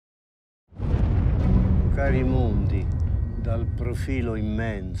Cari mondi, dal profilo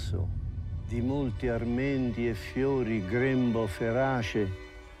immenso, di molti armenti e fiori grembo ferace,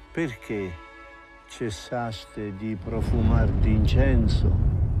 perché cessaste di profumar d'incenso?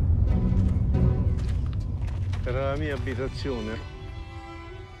 Era la mia abitazione.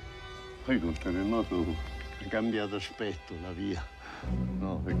 Poi col terremoto ha cambiato aspetto la via,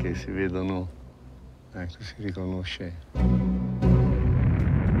 no? Perché si vedono, ecco, si riconosce.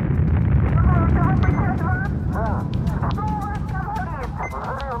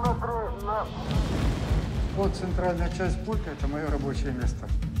 Вот центральная часть пульта, это мое рабочее место.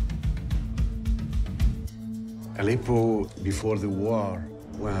 Aleppo, before the war,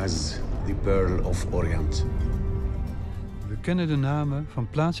 was the Pearl of Orient. We kennen de namen van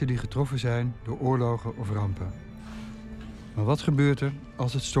plaatsen die getroffen zijn door oorlogen of rampen. Maar wat gebeurt er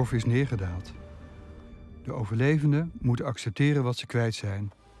als het stof is neergedaald? De overlevenden moeten accepteren wat ze kwijt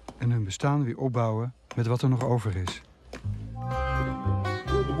zijn en hun bestaan weer opbouwen met wat er nog over is.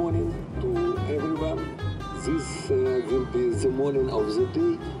 Good morning to everyone. This will be the morning of the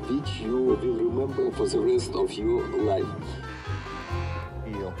day which you will remember for the rest of your life.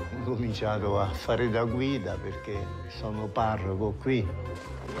 Io ho cominciato a fare da guida perché sono parroco qui.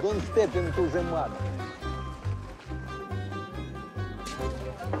 Don't step into the mud.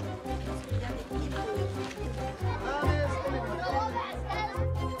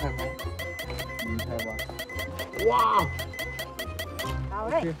 Wow!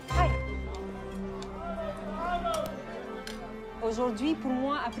 Aujourd'hui, pour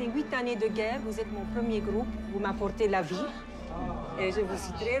moi, après 8 années de guerre, vous êtes mon premier groupe. Vous m'apportez la vie. Et je vous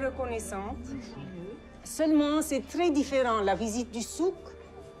suis très reconnaissante. Seulement, c'est très différent, la visite du souk